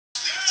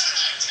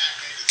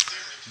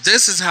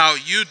This is how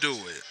you do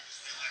it.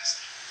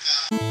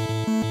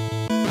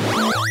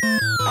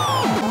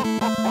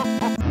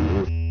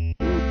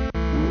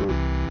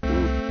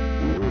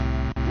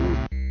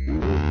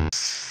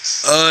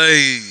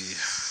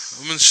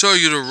 I'm gonna show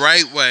you the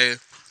right way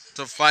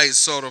to fight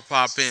Soda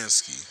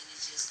Popinski.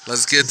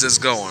 Let's get this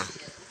going.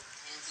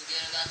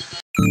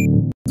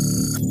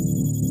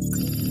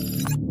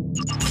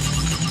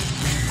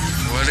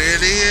 What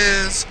it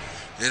is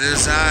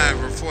I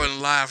reporting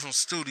live from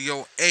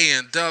Studio A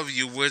and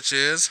W, which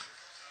is,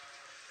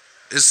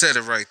 it said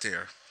it right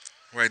there,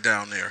 right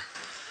down there.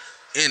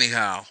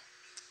 Anyhow,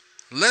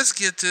 let's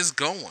get this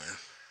going.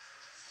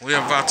 We're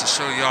about to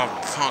show y'all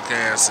punk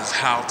asses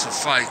how to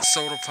fight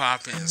Soda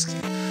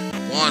Popinski. The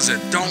ones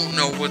that don't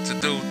know what to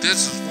do,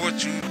 this is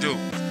what you do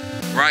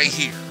right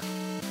here.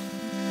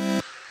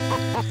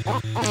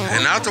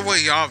 And not the way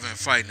y'all been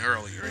fighting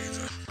earlier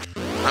either.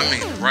 I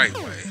mean the right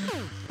way.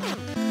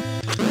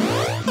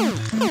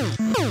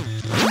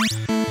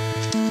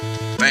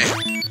 Bam.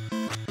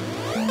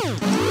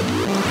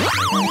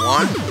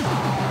 One.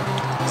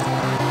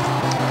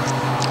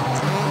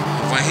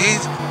 When he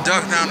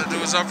duck down to do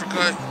his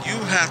uppercut, you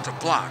have to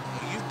block.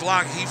 When you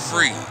block, he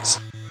freeze.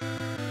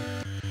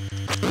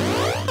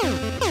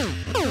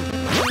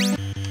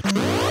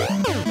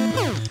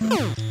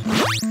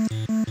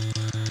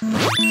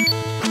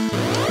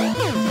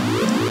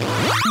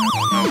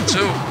 Number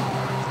two.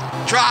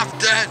 Drop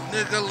that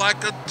nigga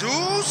like a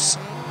deuce.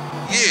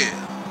 Yeah.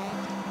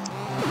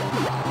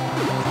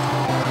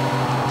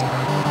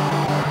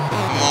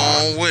 Come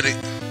on with it.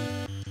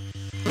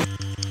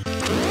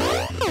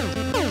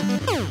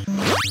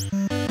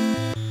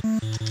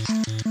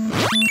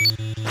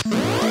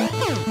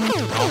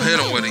 Don't hit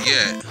him with it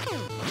yet.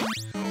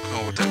 Don't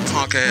come with that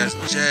punk ass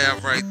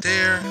jab right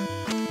there.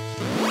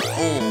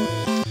 Oh.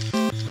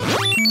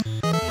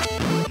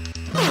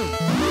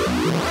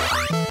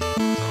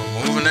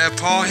 Moving that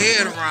paw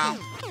head around.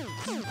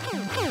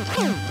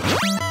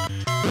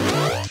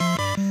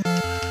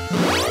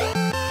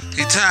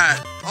 He tied.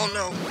 Oh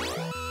no.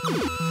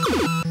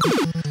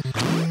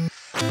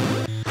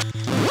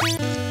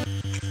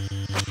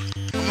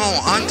 Come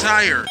on,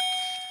 untired.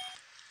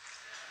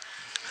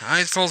 I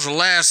ain't supposed to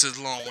last as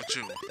long with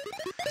you.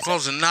 I'm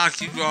supposed to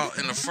knock you out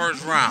in the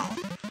first round.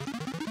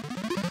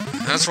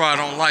 That's why I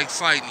don't like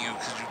fighting you,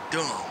 because you're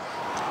dumb.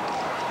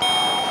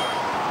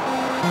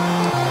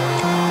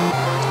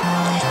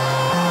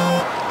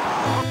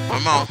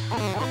 Come on.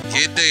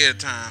 Get dead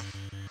time.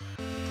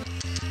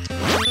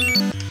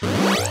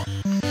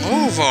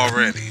 Move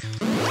already.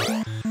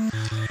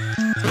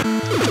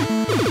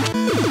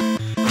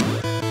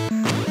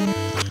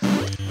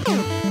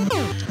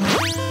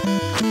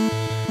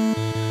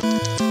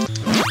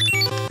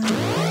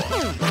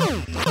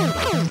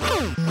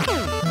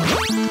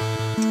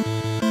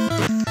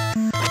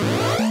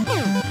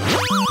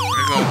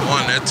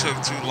 That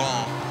took too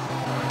long,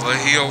 but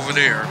he over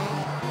there.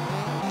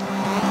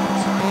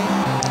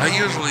 I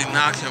usually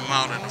knock him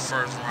out in the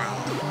first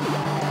round,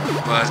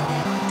 but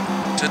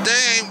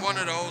today ain't one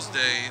of those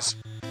days.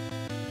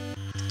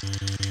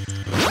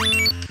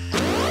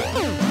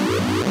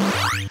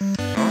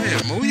 Oh yeah,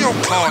 move your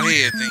paw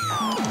head then.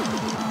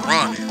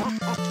 Running.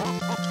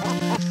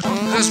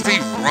 Just be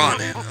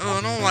running. Oh,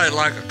 don't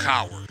like a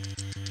coward.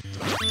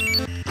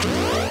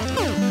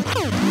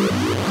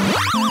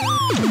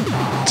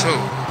 Two.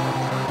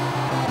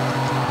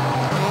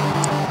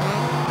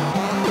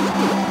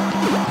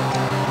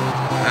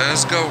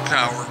 Let's go,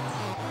 coward.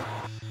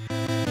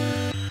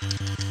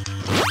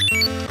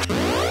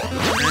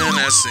 And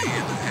that's the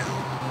end of him.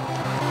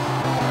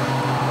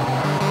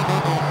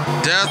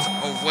 Death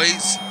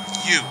awaits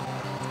you.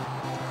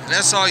 And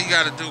that's all you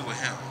got to do with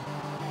him.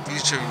 Be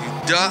sure you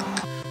duck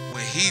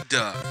when he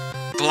duck.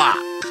 Block.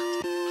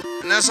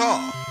 And that's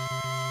all.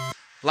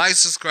 Like,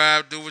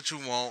 subscribe, do what you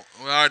want.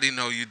 We already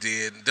know you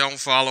did. Don't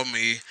follow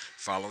me.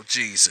 Follow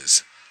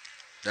Jesus.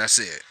 That's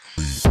it.